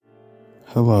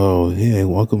Hello, hey,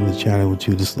 welcome to Chatting with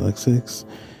Two Dyslexics.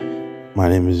 My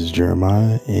name is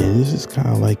Jeremiah, and this is kind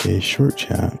of like a short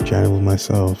chatting with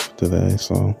myself today.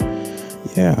 So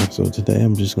today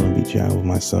I'm just going to be chatting with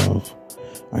myself.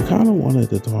 I kind of wanted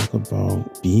to talk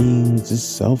about being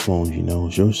just cell phones,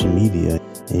 social media,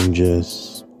 and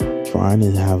just trying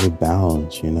to have a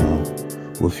balance,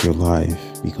 with your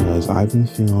life, because I've been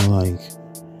feeling like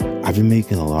I've been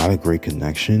making a lot of great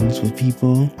connections with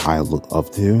people I look up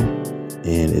to,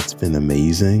 and it's been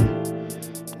amazing.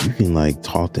 You can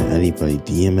talk to anybody,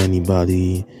 DM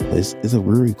anybody. It's a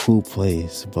really cool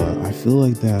place, but I feel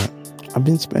like that I've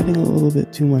been spending a little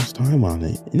bit too much time on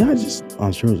it. And not just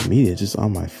on social media, just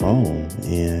on my phone.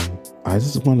 And I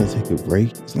just want to take a break.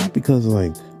 It's not because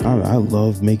I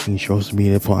love making social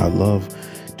media. I love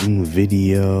doing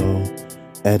video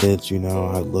edits, I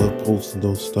love posting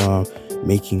those stuff,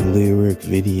 making lyric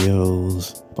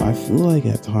videos. But I feel like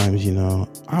at times,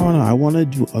 I want to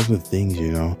do other things,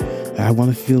 I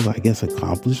want to feel,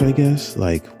 accomplished,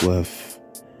 with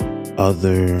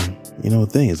other,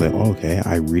 things. Okay,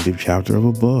 I read a chapter of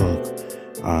a book,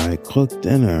 I cook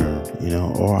dinner,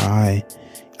 or I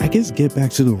get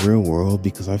back to the real world,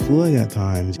 because I feel like at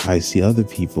times I see other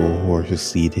people who are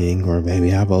succeeding, or maybe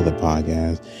have other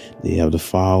podcasts, they have the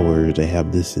followers, they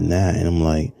have this and that, and I'm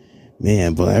like,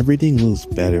 man, but everything looks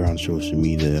better on social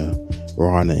media or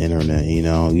on the internet,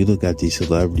 you look at these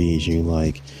celebrities and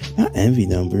you're not envy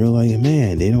them, but you're like,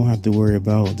 man, they don't have to worry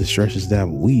about the stresses that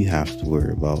we have to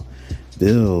worry about.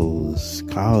 Bills,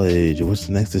 college, what's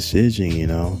the next decision,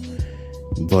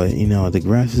 But, the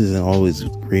grass isn't always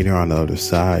greener on the other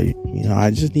side.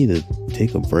 I just need to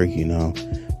take a break,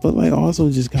 But, also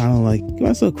just kind of give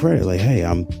myself credit. Hey,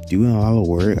 I'm doing a lot of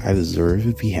work. I deserve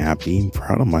to be happy and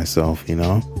proud of myself,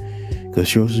 Because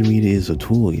social media is a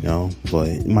tool,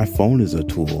 But my phone is a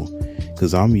tool,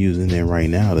 because I'm using it right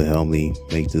now to help me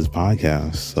make this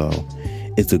podcast. So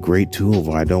it's a great tool,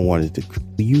 but I don't want it to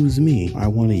use me. I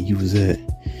want to use it.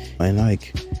 And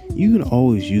you can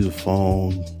always use a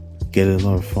phone, get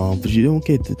another phone, but you don't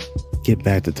get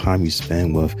back the time you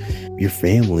spend with your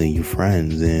family, your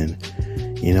friends. And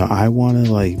I want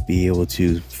to be able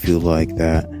to feel like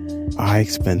that I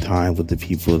spend time with the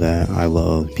people that I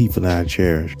love, people that I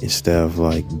cherish, instead of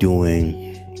doing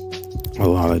a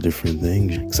lot of different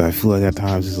things. Because I feel like at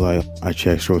times it's I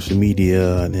check social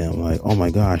media and then I'm like, oh my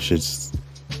gosh, it's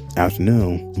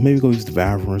afternoon. Maybe go use the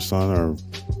bathroom or something, or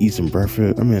eat some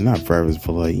breakfast. I mean, not breakfast,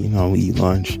 but eat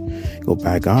lunch, go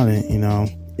back on it,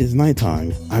 It's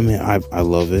nighttime. I mean, I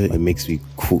love it. It makes me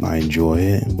cool. I enjoy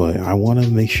it, but I want to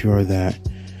make sure that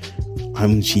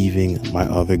I'm achieving my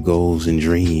other goals and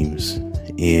dreams,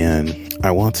 and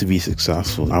I want to be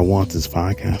successful. I want this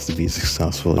podcast to be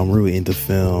successful. I'm really into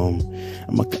film.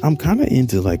 I'm kind of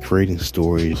into creating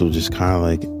stories, so just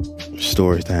kind of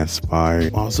stories that inspire.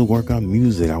 Also work on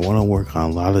music. I want to work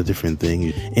on a lot of different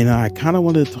things, and I kind of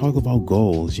want to talk about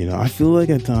goals. I feel like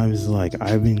at times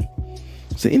I've been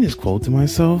saying this quote to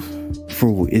myself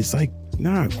it's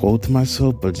not a quote to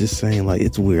myself, but just saying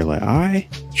it's weird. I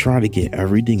try to get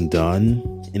everything done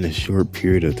in a short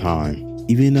period of time,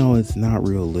 even though it's not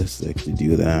realistic to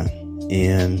do that.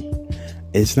 And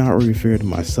it's not really fair to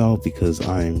myself, because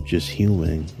I'm just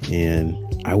human, and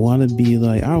I want to be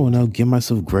I don't know, give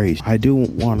myself grace. I do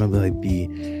want to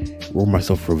reward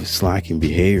myself for slacking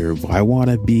behavior, but I want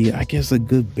to be, I guess, a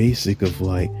good basic of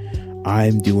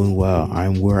I'm doing well.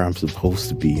 I'm where I'm supposed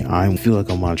to be. I feel like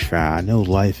I'm on track. I know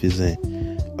life isn't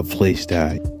a place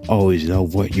that always know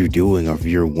what you're doing, or if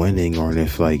you're winning, or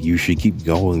if you should keep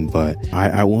going. But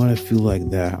I want to feel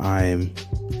like that I'm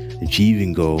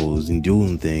achieving goals and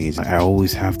doing things. I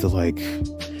always have to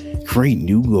create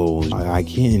new goals. I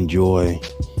can't enjoy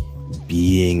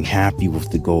being happy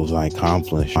with the goals I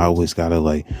accomplish. I always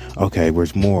gotta okay,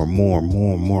 where's more.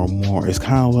 It's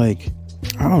kind of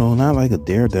I don't know, not like a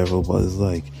daredevil, but it's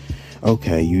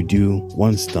okay, you do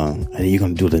one stunt, and then you're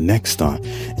going to do the next stunt,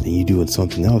 and then you do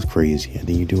something else crazy, and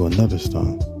then you do another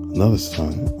stunt.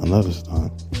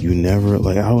 You never,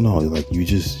 I don't know, you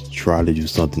just try to do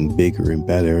something bigger and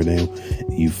better, and then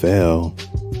you fail,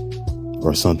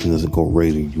 or something doesn't go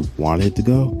right and you want it to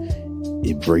go,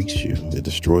 it breaks you, it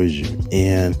destroys you.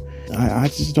 And I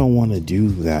just don't want to do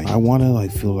that. I want to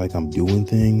feel like I'm doing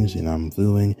things, and I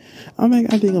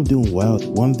think I'm doing well.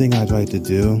 One thing I'd like to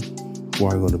do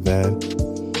before I go to bed,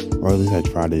 or at least I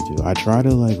try to do, I try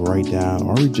to write down,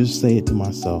 or just say it to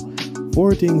myself,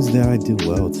 4 things that I did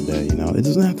well today. It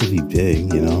doesn't have to be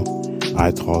big.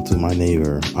 I talked to my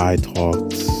neighbor. I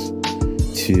talked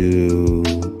to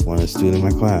one of the students in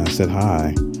my class, said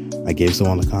hi. I gave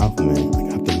someone a compliment. I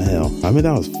got the mail. I mean,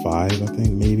 that was 5, I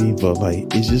think, maybe. But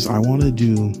it's just, I want to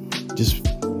do just,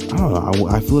 I don't know.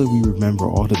 I feel like we remember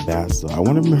all the bad stuff. I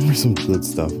want to remember some good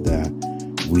stuff that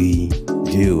we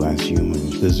do as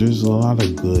humans, because there's a lot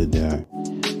of good that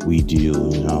we do,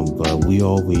 but we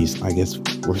always, I guess,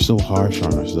 we're so harsh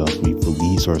on ourselves. We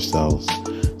police ourselves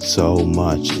so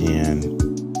much, and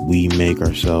we make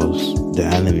ourselves the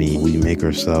enemy. We make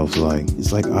ourselves like,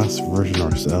 it's like us versus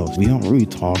ourselves. We don't really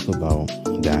talk about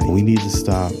that. We need to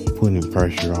stop putting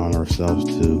pressure on ourselves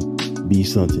to be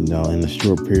something now in a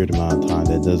short period amount of time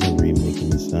that doesn't really make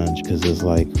any sense, because it's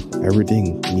like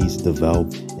everything needs to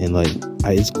develop, and like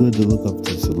it's good to look up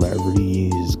to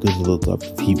celebrities, it's good to look up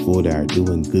to people that are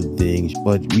doing good things,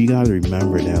 but we got to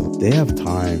remember that they have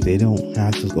time. They don't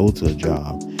have to go to a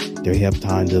job. They have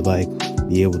time to like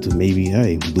be able to maybe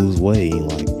lose weight,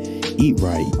 like eat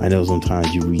right. I know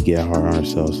sometimes we get hard on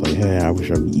ourselves, like, hey, I wish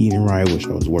I'd be eating right, wish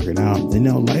I was working out.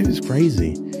 Life is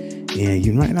crazy, and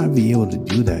you might not be able to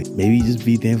do that. Maybe just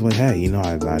be thankful, like, hey,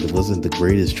 it wasn't the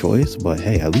greatest choice, but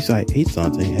hey, at least I ate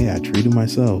something. Hey, I treated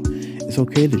myself. It's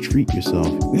okay to treat yourself.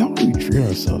 We don't really treat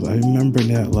ourselves. I remember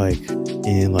that, like,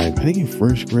 I think in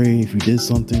first grade, if you did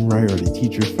something right, or the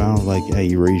teacher found, like, hey,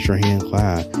 you raised your hand in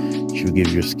class, she would give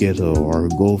you a Skittle or a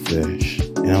goldfish.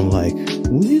 And I'm like,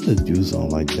 we need to do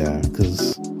something like that,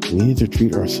 because we need to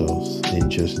treat ourselves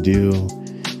and just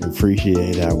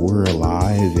appreciate that we're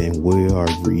alive and we are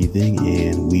breathing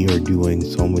and we are doing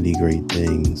so many great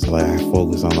things. Like, I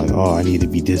focus on like, oh, I need to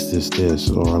be this,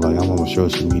 or like I'm on my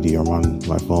social media, or I'm on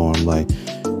my phone, like,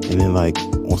 and then like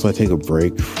once I take a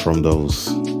break from those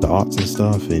thoughts and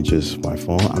stuff and just my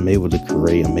phone, I'm able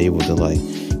to like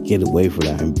get away from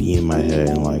that and be in my head,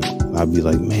 and like I'd be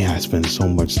like, man, I spend so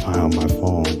much time on my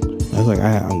phone. I was like,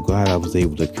 I'm glad I was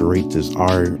able to create this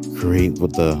art, create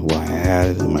what I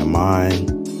had in my mind,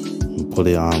 and put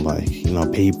it on like,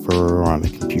 paper or on a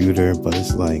computer. But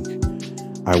it's like,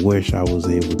 I wish I was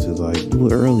able to like do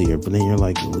it earlier. But then you're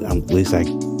like, at least I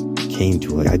came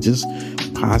to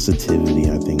it. Positivity,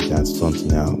 I think that's something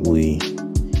that we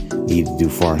need to do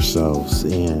for ourselves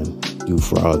and do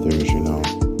for others.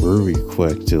 We're really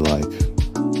quick to like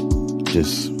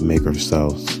just make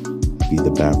ourselves be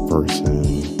the bad person.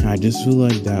 And I just feel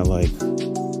like that, like,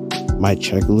 my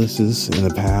checklists in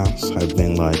the past have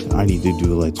been like, I need to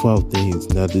do like 12 things,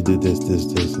 now to do this,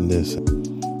 and this.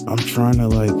 I'm trying to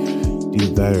like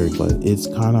do better, but it's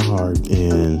kind of hard,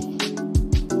 and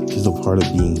it's just a part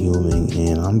of being human,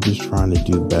 and I'm just trying to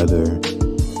do better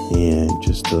and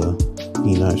just to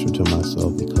be nicer to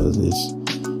myself, because it's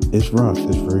rough.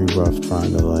 It's very rough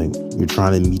you're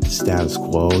trying to meet the status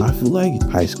quo. I feel like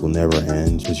high school never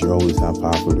ends, because you always have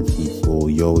popular people,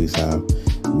 you always have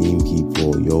mean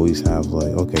people, you always have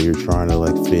like, okay, you're trying to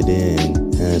like fit in,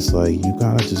 and it's like, you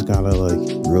gotta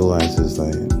like realize is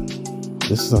like,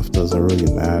 this stuff doesn't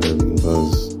really matter,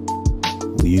 because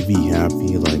will you be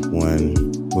happy like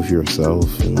with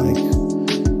yourself and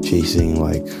like chasing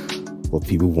like what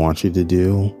people want you to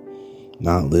do,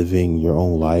 not living your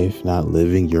own life, not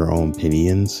living your own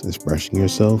opinions, expressing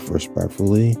yourself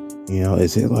respectfully?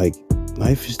 Is it like,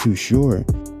 life is too short,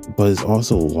 but it's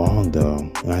also long though.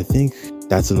 And I think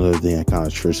that's another thing that kind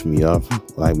of trips me up,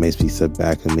 like makes me sit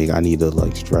back and I need to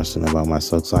like stressing about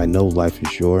myself. So I know life is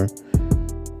short,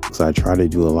 because I try to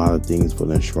do a lot of things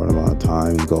within a short amount of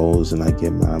time, goals, and I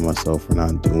get mad at myself for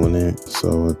not doing it.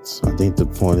 So I think the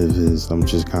point of it is, I'm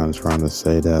just kind of trying to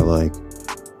say that like,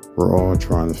 we're all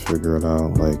trying to figure it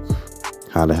out, like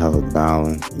how to have a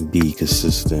balance and be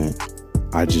consistent.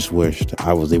 I just wish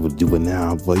I was able to do it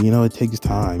now, but it takes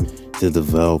time to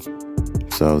develop.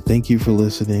 So thank you for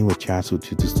listening with Chats with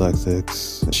Two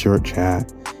Dyslexics, a short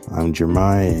chat. I'm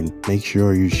Jeremiah, and make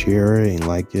sure you share it and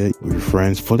like it with your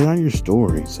friends. Put it on your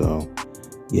story. So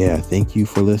yeah, thank you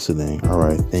for listening. All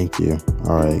right, thank you.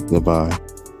 All right, goodbye.